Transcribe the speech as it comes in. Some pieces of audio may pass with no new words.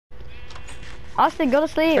Austin, go to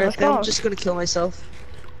sleep. Let's go. I'm just gonna kill myself.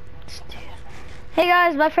 Hey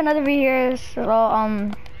guys, back for another video here. So,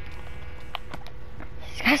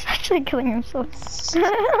 this guy's actually killing himself.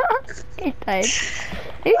 He died.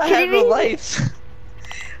 Are you I kidding have no me? life.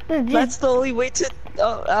 That's the only way to.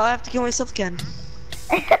 Oh, I'll have to kill myself again.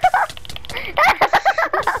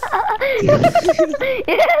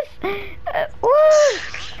 Yes. Woo.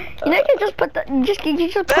 You know you can just put the you just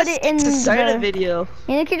put it in to start the a video.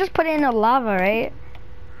 You know you can just put it in the lava, right?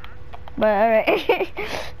 But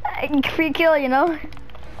alright. Free kill, you know?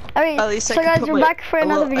 Alright, At least so I can guys, put we're my, back for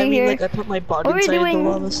another video here. Like I put my body What we're inside doing, the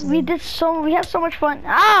lava. we had so much fun.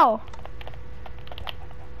 Ow!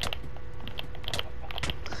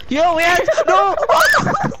 Yo, we had no.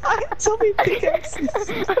 I had so many pickaxes.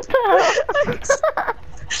 What the hell?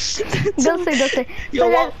 Go say. Yo,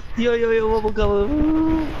 yo, we'll go.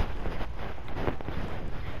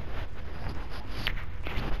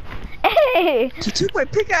 Hey! You took my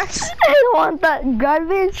pickaxe. I don't want that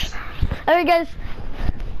garbage. Alright guys,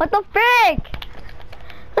 what the frick?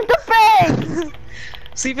 What the frick?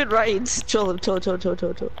 See if it rains. Chill.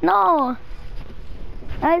 No.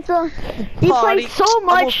 Alright, so we played so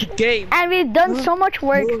much and we've done so much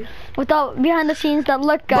work without behind the scenes that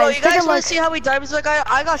look guys. Bro, you guys take a wanna look. see how many diamonds I got?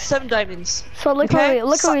 I got 7 diamonds. So look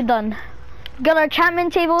what we've done. Got our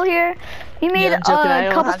enchantment table here. We made a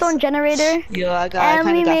cobblestone generator. Yeah, I got. And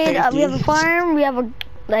we have a farm. We have a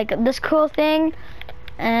this cool thing.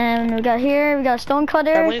 And we got a stone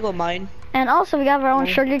cutter. I'm gonna go mine. And also we got our own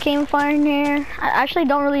sugarcane farm here. I actually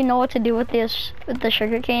don't really know what to do with the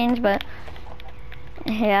sugar canes, but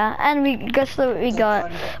yeah. And we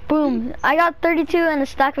got boom. I got 32 and a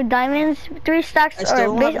stack of diamonds, 3 stacks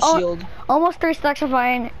almost 3 stacks of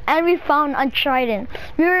iron, and we found a trident.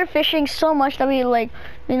 We were fishing so much that we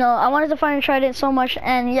I wanted to find a trident so much,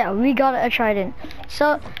 and yeah, we got a trident.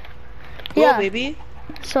 So yeah, baby.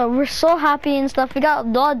 So we're so happy and stuff. We got a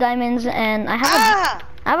lot of diamonds, and I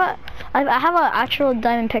have an actual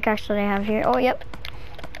diamond pickaxe that I have here. Oh yep.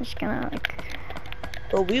 I'm just gonna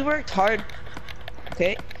Well, we worked hard.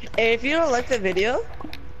 Okay. And if you don't like the video,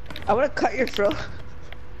 I'm gonna cut your throat.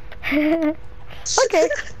 Okay.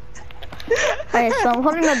 Alright, so I'm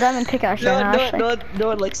holding a diamond pickaxe right now. No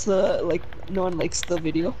one likes the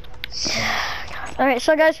video. Alright,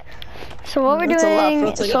 so guys, so what we're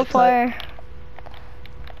doing so far,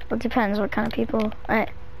 well, it depends what kind of people.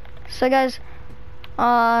 Alright, so guys,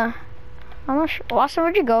 I'm not sure. Austin,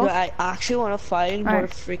 where'd you go? I actually want to find more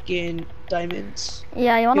freaking diamonds.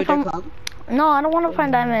 Yeah, you want to find? No, I don't want to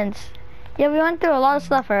find diamonds. Yeah, we went through a lot of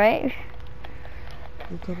stuff, alright?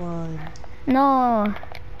 Oh, come on. No.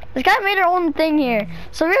 This guy made our own thing here.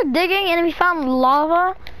 So we were digging and we found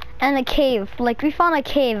lava and a cave. Like we found a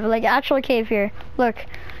cave, like actual cave here. Look.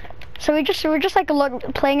 So we're just like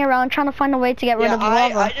playing around trying to find a way to get rid of the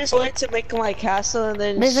lava. I just went to make my castle and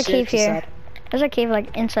then there's a cave here. There's a cave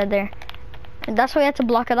like inside there. And that's why we had to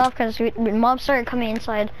block it off because mobs started coming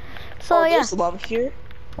inside. So yeah. There's lava here.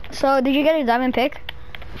 So did you get a diamond pick?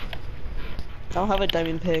 I don't have a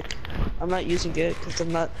diamond pick. I'm not using it because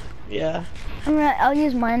I'm not. Yeah. I'll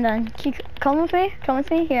use mine then. Come with me. Come with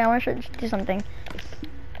me. Here, I want to do something.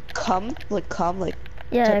 Come?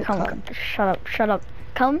 Yeah, come. Shut up.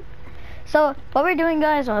 Come. So what we're doing,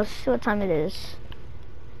 guys? Let's see what time it is.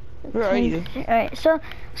 Where are you? Alright, so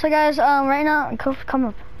guys, right now, come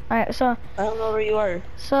up. Alright, so. I don't know where you are.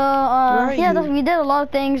 So yeah, we did a lot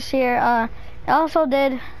of things here. I also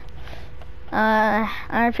did.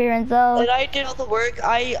 RP Renzel. And I did all the work.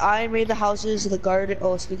 I made the houses, the garden.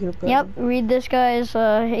 Oh, speaking of garden. Yep, read this, guys.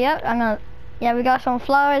 Yep, we got some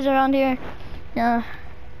flowers around here. Yeah,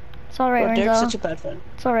 it's alright, Renzel. Derek's such a bad friend.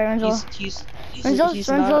 It's alright, Renzel.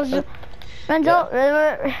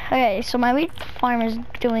 Renzel. Okay, so my wheat farm is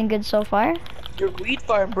doing good so far. Your wheat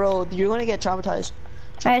farm, bro. You're gonna get traumatized.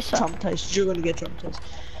 Traumatized. You're gonna get traumatized.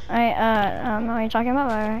 Alright, I don't know what you're talking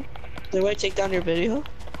about, alright. Do I take down your video?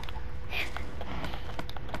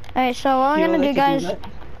 Alright, so what I'm gonna do, guys,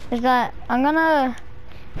 is that I'm gonna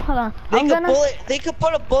hold on. They could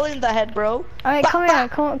put a bullet in the head, bro. Alright, come here.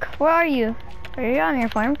 Where are you? Are you on your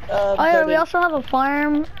farm? Oh yeah, we also have a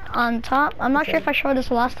farm on top. I'm not sure if I showed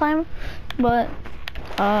this last time, but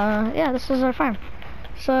yeah, this is our farm.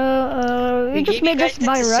 So we just made this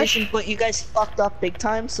by rush. But you guys fucked up big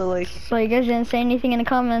time, so you guys didn't say anything in the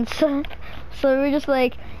comments. So we're just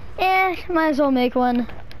like, might as well make one,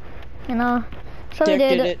 you know. So we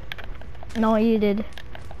did it. No, you did.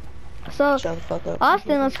 So, shut the fuck up.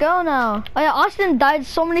 Austin, let's go now. Oh yeah, Austin died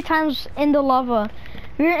so many times in the lava.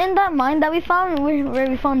 We were in that mine that we found, where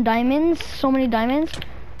we found diamonds, so many diamonds,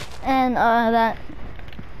 and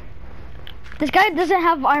This guy doesn't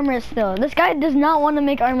have armor still. This guy does not want to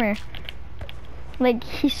make armor. Like,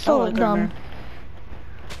 he's so like dumb. armor.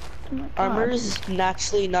 Oh my Armor God. is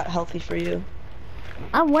naturally not healthy for you.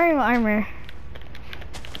 I'm wearing armor.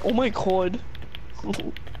 Oh my god.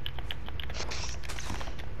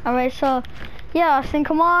 Alright, so, yeah, Austin,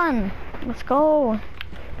 come on. Let's go.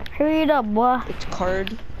 Hurry it up, boy. It's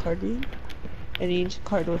card game. I need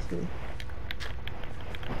card with me.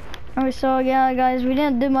 Alright, so, yeah, guys, we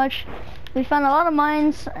didn't do much. We found a lot of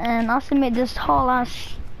mines, and Austin made this whole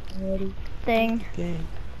ass thing. Okay.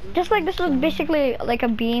 Just like this was basically like a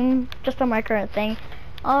beam, just a micro thing.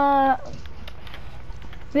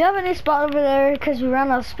 We have a new spot over there because we ran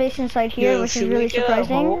out of space inside here, Yo, which is should we really get a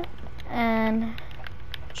surprising. hole? And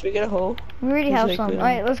Should we get a hole? we already There's have like some. a-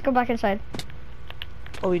 Alright, let's go back inside.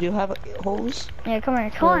 Oh, we do have holes? Yeah, come here.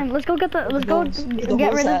 Come Where? on, let's go get the. Let's Where go the holes? Where the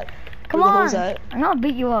get holes rid of. at? Come Where the on! holes at? I'm gonna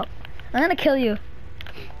beat you up. I'm gonna kill you.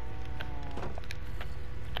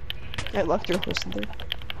 I left your horse in there.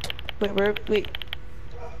 Wait, where? Wait.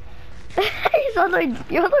 He's all the way.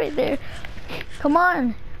 You're all the way there. Come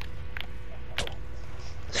on.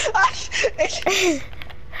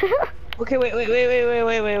 Okay, wait.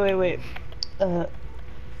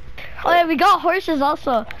 Oh yeah, we got horses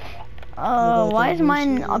also. Why is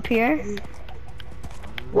mine up here?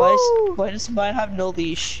 Woo! Why does mine have no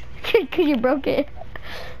leash? Cause you broke it.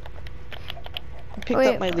 I picked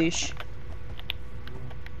Wait. up my leash.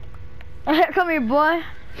 Come here, boy.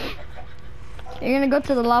 You're gonna go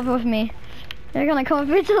to the lava with me. You're gonna come with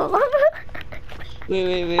me to the lava.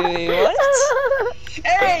 Wait, what?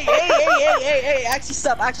 Hey, actually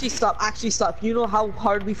stop. You know how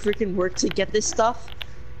hard we freaking work to get this stuff?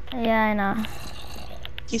 Yeah, I know.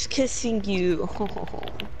 He's kissing you.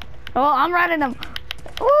 Oh, I'm riding him.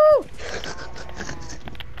 Woo!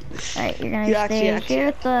 Alright, you're gonna stay here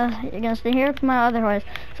with the. You're gonna stay here with my other horse.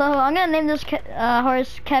 So I'm gonna name this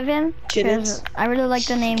horse Kevin because I really like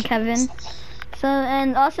the name Kevin. So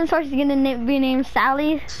and Austin's horse is gonna be named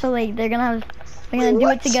Sally. So like they're gonna do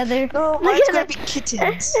it together. No, mine's gonna be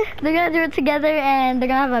kittens. They're gonna do it together and they're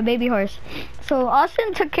gonna have a baby horse. So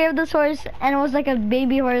Austin took care of this horse and it was like a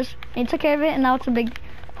baby horse. And he took care of it and now it's a big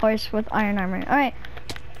horse with iron armor. Alright.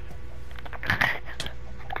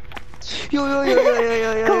 Yo.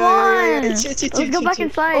 Come on! Let's go back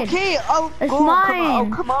inside. Okay, I'll It's go. mine. I'll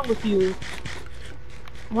come on with you.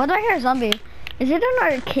 What do I hear a zombie? Is it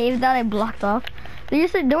another cave that I blocked off? There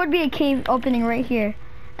would be a cave opening right here.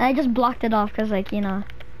 And I just blocked it off because like, you know,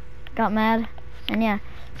 got mad. And yeah,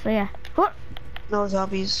 so yeah. What? No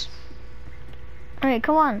zombies. Alright,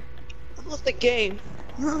 come on. I love the game.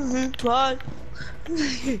 What?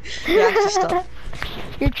 Yeah, actually stop.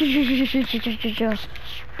 Bitch.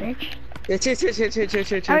 Yeah,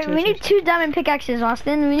 Alright, we need 2 diamond pickaxes,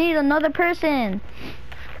 Austin. We need another person.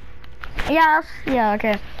 Yes. Yeah,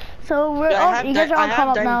 okay. So we're you guys are all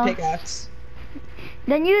caught up now. Pickaxe.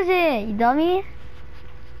 Then use it, you dummy.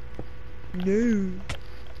 No,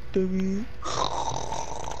 dummy.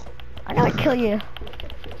 I gotta kill you.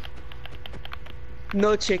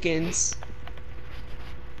 No chickens.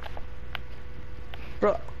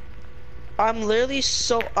 Bro, I'm literally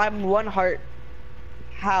I'm 1 heart.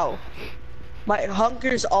 How? My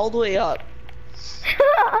hunger's all the way up.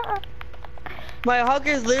 My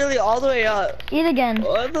hunger's literally all the way up. Eat again.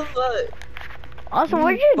 What the fuck? Also,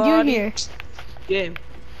 what'd you do here? Game.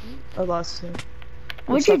 I lost him.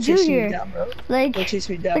 What'd you do here? Down, bro. Like, Don't chase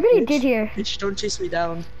me down. look what you bitch. did here. Bitch, don't chase me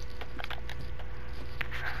down.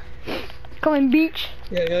 Come on, beach.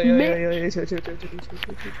 Yeah.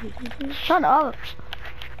 Shut up.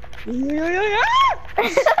 Yeah.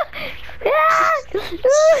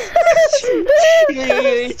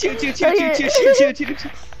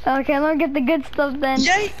 Okay, I'm gonna get the good stuff then.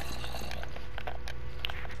 Yay!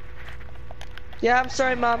 Yeah, I'm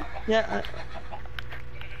sorry, Mom. Yeah.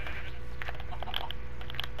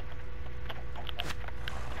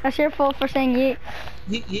 That's your fault for saying yeet.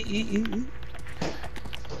 You.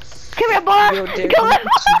 Come here, boy. Yo, Derek, Come here.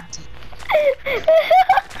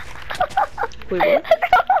 Wait, what?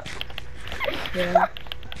 Yeah.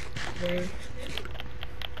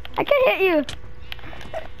 I can't hit you.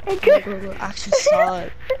 I Look, could. actually saw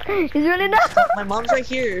it. He's running down. My mom's right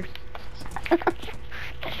here.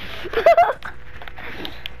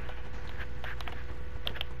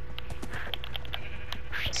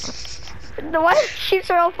 Why the sheep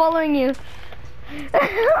are all following you?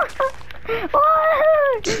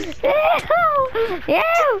 Oh, ew!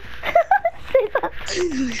 Ew!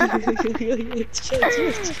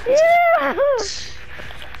 Ew!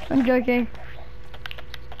 I'm joking.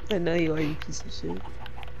 I know you are, you piece of shit.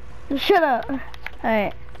 Shut up.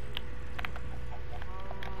 Alright.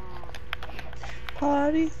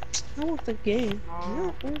 party. I want the game.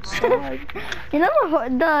 No, inside. You know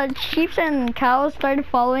the sheep and cows started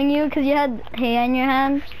following you because you had hay in your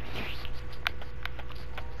hand?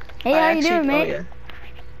 Hey, how you doing, mate?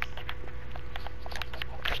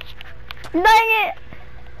 Oh, Dang it!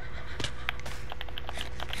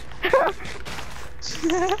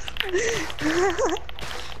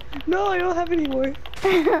 No, I don't have any more.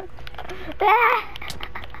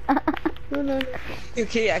 No.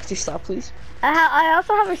 Okay, actually stop, please. I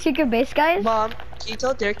also have a secret base, guys. Mom, can you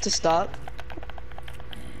tell Derek to stop?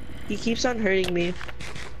 He keeps on hurting me.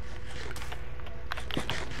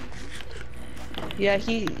 Yeah,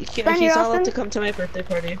 he's not allowed to come to my birthday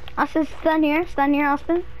party. Austin, stand here,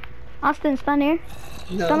 Austin. Austin, stand here.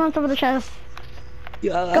 No. Stand on top of the chest.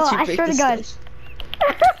 Yeah, go, I swear to God.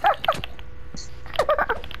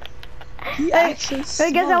 He actually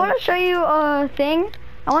Wait, guys, I want to show you a thing.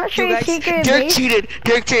 I want to show you a secret Derek base. cheated.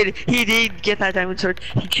 Derek cheated. He didn't get that diamond sword.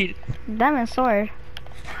 He cheated. Diamond sword.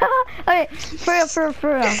 Okay, for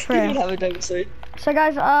real. He didn't have a diamond sword. So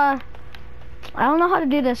guys, I don't know how to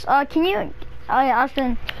do this. Can you,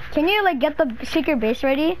 Austin, can you like get the secret base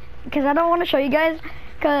ready? Because I don't want to show you guys,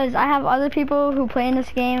 because I have other people who play in this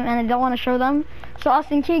game and I don't want to show them. So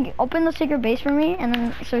Austin, can you open the secret base for me, and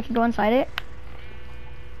then so we can go inside it?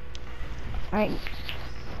 Alright.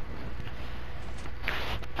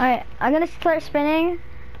 Alright, I'm gonna start spinning.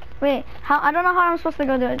 Wait, how? I don't know how I'm supposed to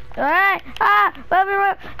go do it. Alright!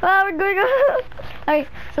 We're going. Alright,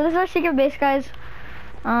 so this is our secret base, guys.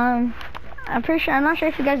 I'm pretty sure, I'm not sure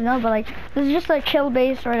if you guys know, but like, this is just a chill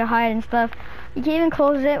base or to hide and stuff. You can even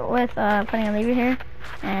close it with putting a lever here,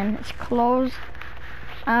 and it's closed.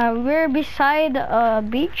 We're beside a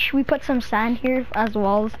beach. We put some sand here as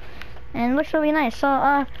walls, and it looks really nice.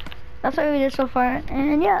 So that's what we did so far.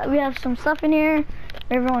 And yeah, we have some stuff in here.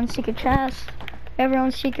 Everyone's secret chest.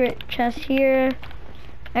 Everyone's secret chest here.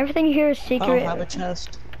 Everything here is secret. I don't have a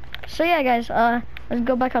chest. So yeah, guys, let's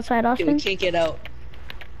go back outside, Austin. Okay, we can't get out.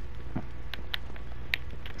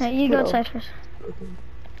 Hey, you go outside first.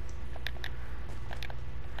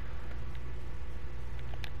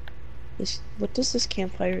 What does this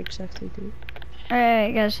campfire exactly do?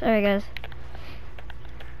 Alright, guys.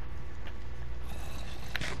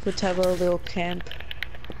 Let's have a little camp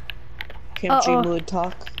dream mood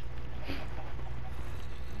talk.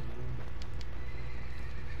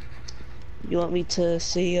 You want me to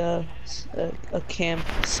say a camp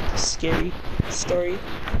scary story?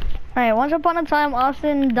 Alright, once upon a time,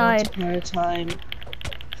 Austin died. Once upon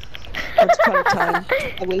a time,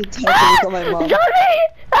 I waited till I could my mom.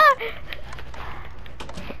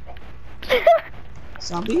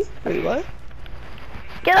 Zombie? Wait, what?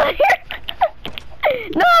 Get out of here!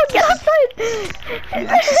 No, get outside!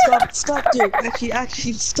 Actually, stop, dude.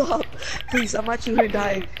 Actually, stop. Please, I'm actually gonna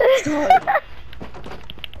die. Stop.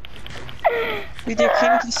 Wait, Derek,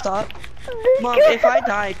 can you stop? Mom, if I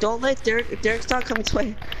die, don't let Derek's not coming this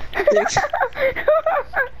way.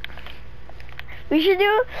 We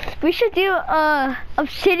should do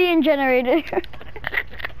obsidian generator.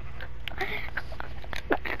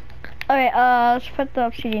 Alright, let's put the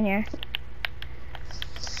obsidian here.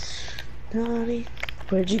 Naughty.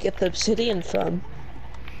 Where'd you get the obsidian from?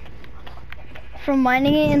 From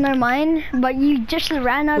mining it in their mine, but you just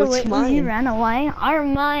ran out of it. You ran away. Our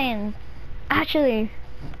mine. Actually,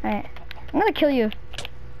 alright. I'm gonna kill you.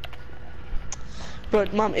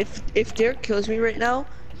 But Mom, if Derek kills me right now,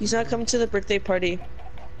 he's not coming to the birthday party.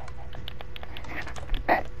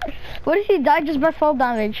 What if he died just by fall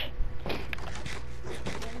damage?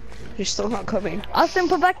 You're still not coming. Austin,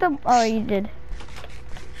 put back the. Oh, you did.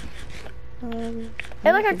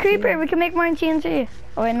 Hey, look, a creeper. We can make more in TNT.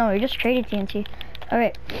 Oh wait, no, we just traded TNT.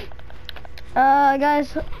 Alright.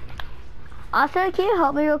 Guys. Austin, can you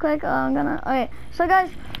help me real quick? Okay, so guys,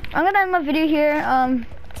 I'm gonna end my video here.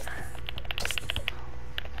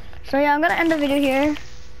 So yeah, I'm gonna end the video here.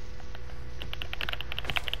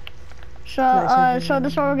 So, so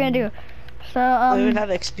this is what we're gonna do. So, I don't even have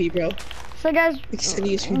XP, bro. So guys,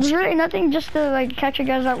 there's really nothing just to like catch you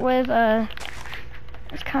guys up with.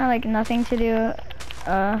 It's kind of like nothing to do.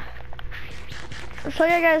 So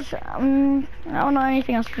yeah, guys, I don't know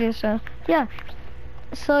anything else to do. So yeah.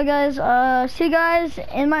 So guys, see you guys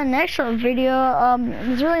in my next video.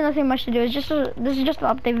 There's really nothing much to do. It's just this is just an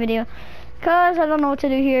update video, cause I don't know what to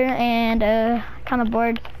do here and kind of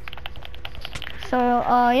bored. So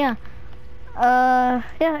yeah,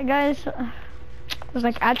 yeah, guys. There's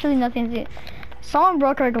like actually nothing to do. Someone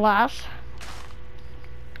broke our glass.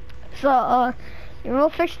 So we'll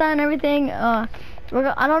fix that and everything. I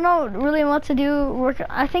don't know really what to do.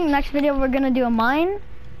 I think next video we're gonna do a mine.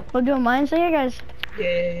 We'll do a mine. So yeah, guys.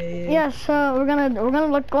 Yeah. So we're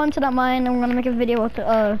gonna go into that mine and we're gonna make a video with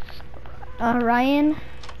Ryan.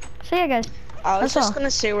 So yeah, guys. I was That's just all.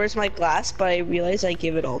 gonna say where's my glass, but I realized I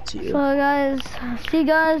gave it all to you. So guys, see you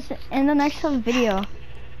guys in the next video.